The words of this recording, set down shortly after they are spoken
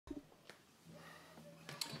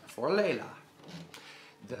for Layla.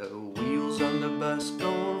 The wheels on the bus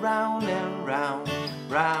go round and round,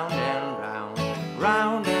 round and round,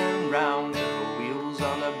 round and round. The wheels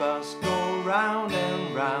on the bus go round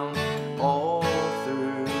and round, all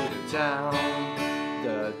through the town.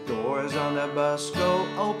 The doors on the bus go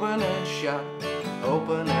open and shut,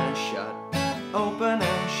 open and shut, open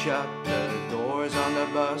and shut. The doors on the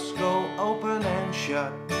bus go open and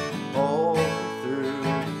shut, all through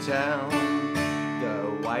the town. The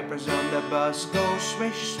wipers on the bus go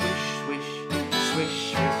swish, swish, swish,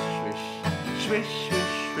 swish, swish, swish, swish, swish,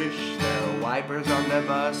 swish. The wipers on the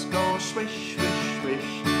bus go swish, swish, swish,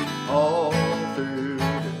 all through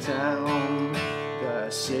the town.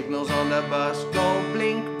 The signals on the bus go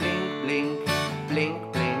blink, blink, blink,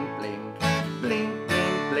 blink, blink, blink, blink,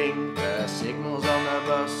 blink, blink. The signals on the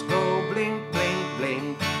bus go blink, blink,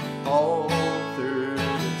 blink, all through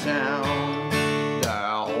the town. The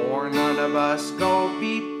horn on the bus go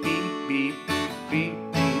beep, beep, beep, beep,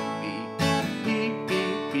 beep, beep, beep,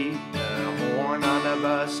 beep, beep. The horn on the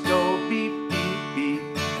bus go beep, beep, beep,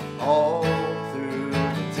 all through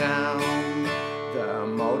the town. The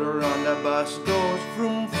motor on the bus goes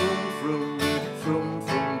vroom, vroom, vroom, vroom,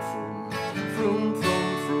 vroom, vroom, vroom,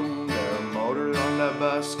 vroom, vroom. The motor on the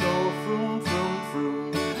bus go vroom, vroom,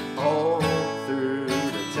 vroom, all through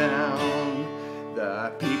the town.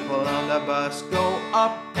 The people on the bus go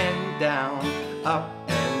up and down, up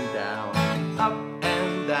and down, up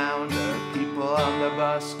and down. The people on the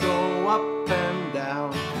bus go up and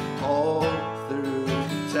down, all through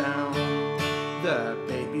the town. The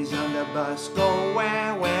babies on the bus go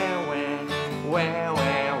where, where, where, where,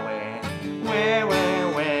 where, where, where, where,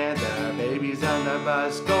 where. The babies on the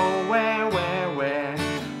bus go where, where, where,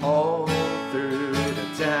 all through the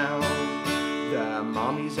town. The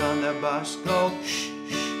mommies on the bus go shh,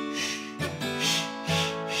 shh, shh, shh,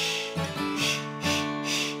 shh, shh,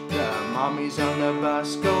 shh. The mommies on the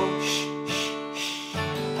bus go shh, shh, shh,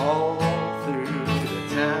 all through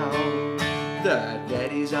the town. The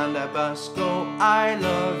daddies on the bus go I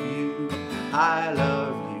love you, I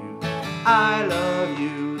love you, I love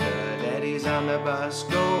you. The daddies on the bus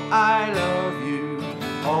go I love you,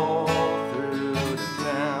 all through the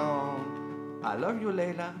town. I love you,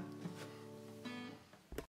 Layla.